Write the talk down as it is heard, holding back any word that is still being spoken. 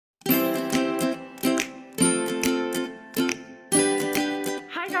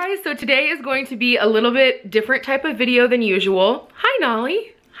so today is going to be a little bit different type of video than usual. Hi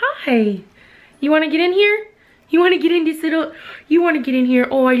Nolly. Hi. You wanna get in here? You wanna get in this little, you wanna get in here?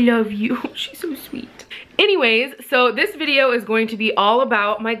 Oh, I love you. She's so sweet. Anyways, so this video is going to be all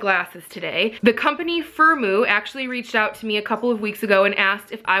about my glasses today. The company Firmoo actually reached out to me a couple of weeks ago and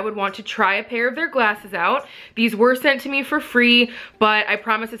asked if I would want to try a pair of their glasses out. These were sent to me for free, but I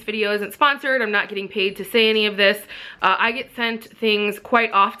promise this video isn't sponsored. I'm not getting paid to say any of this. I get sent things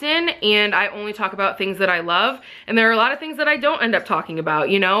quite often, and I only talk about things that I love. And there are a lot of things that I don't end up talking about,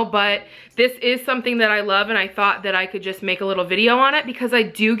 you know, but this is something that I love, and I thought that I could just make a little video on it because I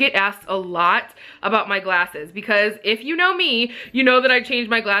do get asked a lot about my glasses. Because if you know me, you know that I change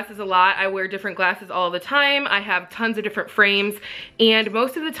my glasses a lot. I wear different glasses all the time. I have tons of different frames, and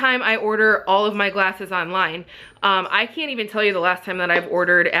most of the time I order all of my glasses online. I can't even tell you the last time that I've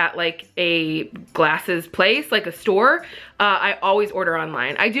ordered at like a glasses place, like a store. I always order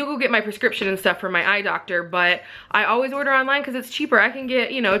online. I do go get my prescription and stuff from my eye doctor, but I always order online because it's cheaper. I can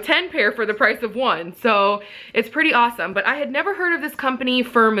get, you know, 10 pair for the price of one. So it's pretty awesome. But I had never heard of this company,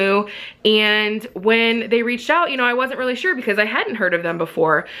 Firmoo, and when they reached out, you know, I wasn't really sure because I hadn't heard of them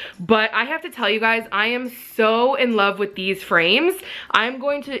before. But I have to tell you guys, I am so in love with these frames. I'm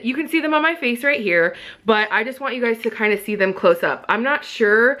going to, you can see them on my face right here, but I just want you guys to kind of see them close up. I'm not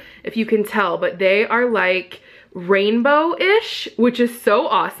sure if you can tell, but they are like rainbow-ish, which is so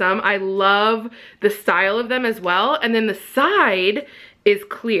awesome. I love the style of them as well. And then the side is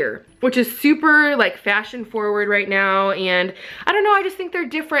clear, which is super like fashion forward right now. And I don't know, I just think they're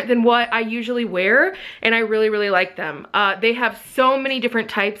different than what I usually wear, and I really, really like them. They have so many different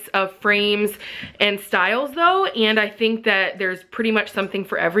types of frames and styles though, and I think that there's pretty much something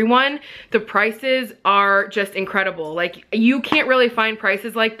for everyone. The prices are just incredible. Like, you can't really find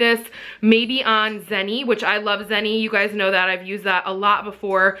prices like this, maybe on Zenny, which I love Zenny. You guys know that, I've used that a lot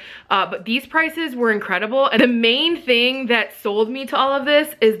before, but these prices were incredible. And the main thing that sold me to all of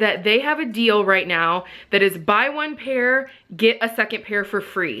this is that they have a deal right now that is buy one pair, get a second pair for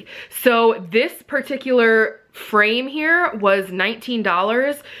free. So this particular frame here was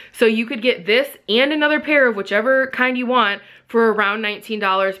 $19. So you could get this and another pair of whichever kind you want for around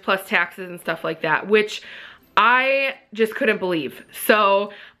 $19 plus taxes and stuff like that, which I just couldn't believe.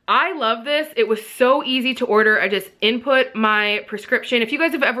 So I love this. It was so easy to order. I just input my prescription. If you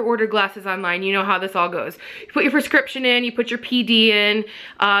guys have ever ordered glasses online, you know how this all goes. You put your prescription in, you put your PD in,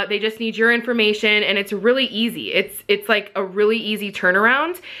 they just need your information, and it's really easy. It's like a really easy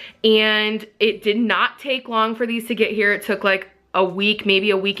turnaround, and it did not take long for these to get here. It took like a week, maybe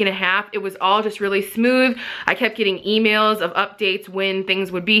a week and a half. It was all just really smooth. I kept getting emails of updates when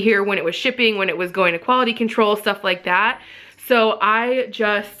things would be here, when it was shipping, when it was going to quality control, stuff like that. So I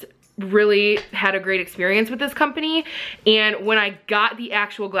just really had a great experience with this company. And when I got the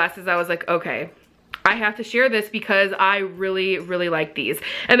actual glasses, I was like, okay, I have to share this because I really, really like these.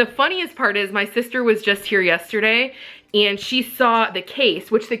 And the funniest part is my sister was just here yesterday and she saw the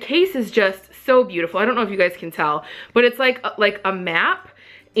case, which the case is just so beautiful. I don't know if you guys can tell, but it's like a map.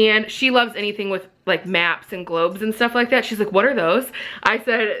 And she loves anything with like maps and globes and stuff like that. She's like, what are those? I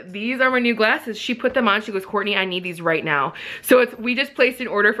said, these are my new glasses. She put them on. She goes, Courtney, I need these right now. So we just placed an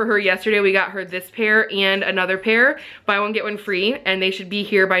order for her yesterday. We got her this pair and another pair. Buy one, get one free. And they should be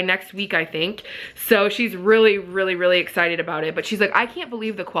here by next week, I think. So she's really, really, really excited about it. But she's like, I can't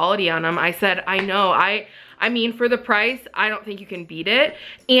believe the quality on them. I said, I know. I mean, for the price, I don't think you can beat it.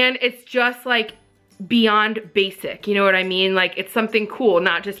 And it's just like beyond basic, you know what I mean? Like, it's something cool,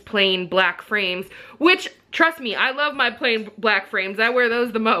 not just plain black frames, which, trust me, I love my plain black frames. I wear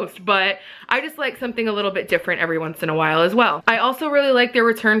those the most, but I just like something a little bit different every once in a while as well. I also really like their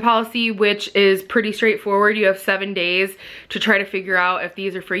return policy, which is pretty straightforward. You have 7 days to try to figure out if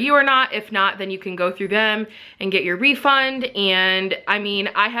these are for you or not. If not, then you can go through them and get your refund. And I mean,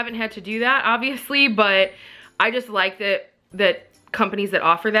 I haven't had to do that, obviously, but I just like that companies that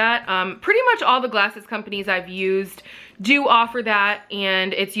offer that. Pretty much all the glasses companies I've used do offer that,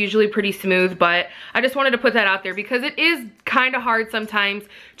 and it's usually pretty smooth, but I just wanted to put that out there because it is kind of hard sometimes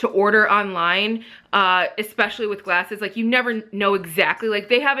to order online, especially with glasses. Like, you never know exactly, like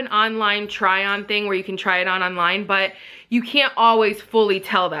they have an online try-on thing where you can try it on online, but you can't always fully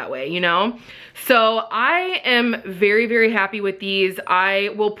tell that way, you know? So I am very, very happy with these.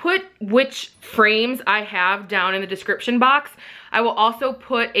 I will put which frames I have down in the description box. I will also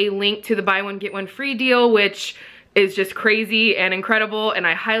put a link to the buy one, get one free deal, which is just crazy and incredible, and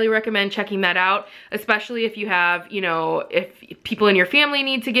I highly recommend checking that out, especially if you have, you know, if people in your family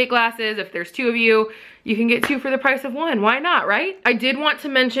need to get glasses, if there's 2 of you, you can get 2 for the price of 1. Why not, right? I did want to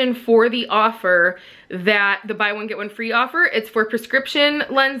mention for the offer that the buy one get one free offer, it's for prescription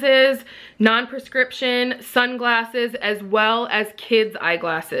lenses, non-prescription sunglasses, as well as kids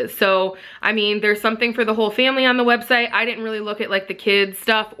eyeglasses. So, I mean, there's something for the whole family on the website. I didn't really look at like the kids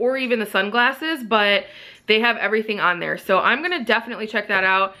stuff or even the sunglasses, but they have everything on there. So I'm gonna definitely check that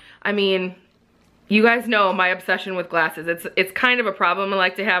out. I mean, you guys know my obsession with glasses. It's kind of a problem. I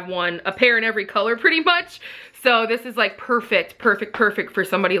like to have a pair in every color pretty much. So this is like perfect for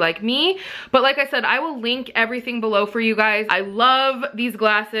somebody like me. But like I said, I will link everything below for you guys. I love these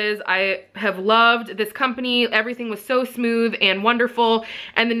glasses. I have loved this company. Everything was so smooth and wonderful.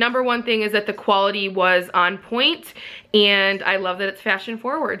 And the #1 thing is that the quality was on point. And I love that it's fashion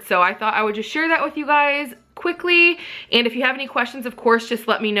forward. So I thought I would just share that with you guys quickly. And if you have any questions, of course, just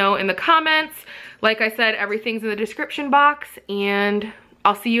let me know in the comments. Like I said, everything's in the description box, and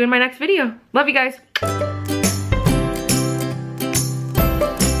I'll see you in my next video. Love you guys.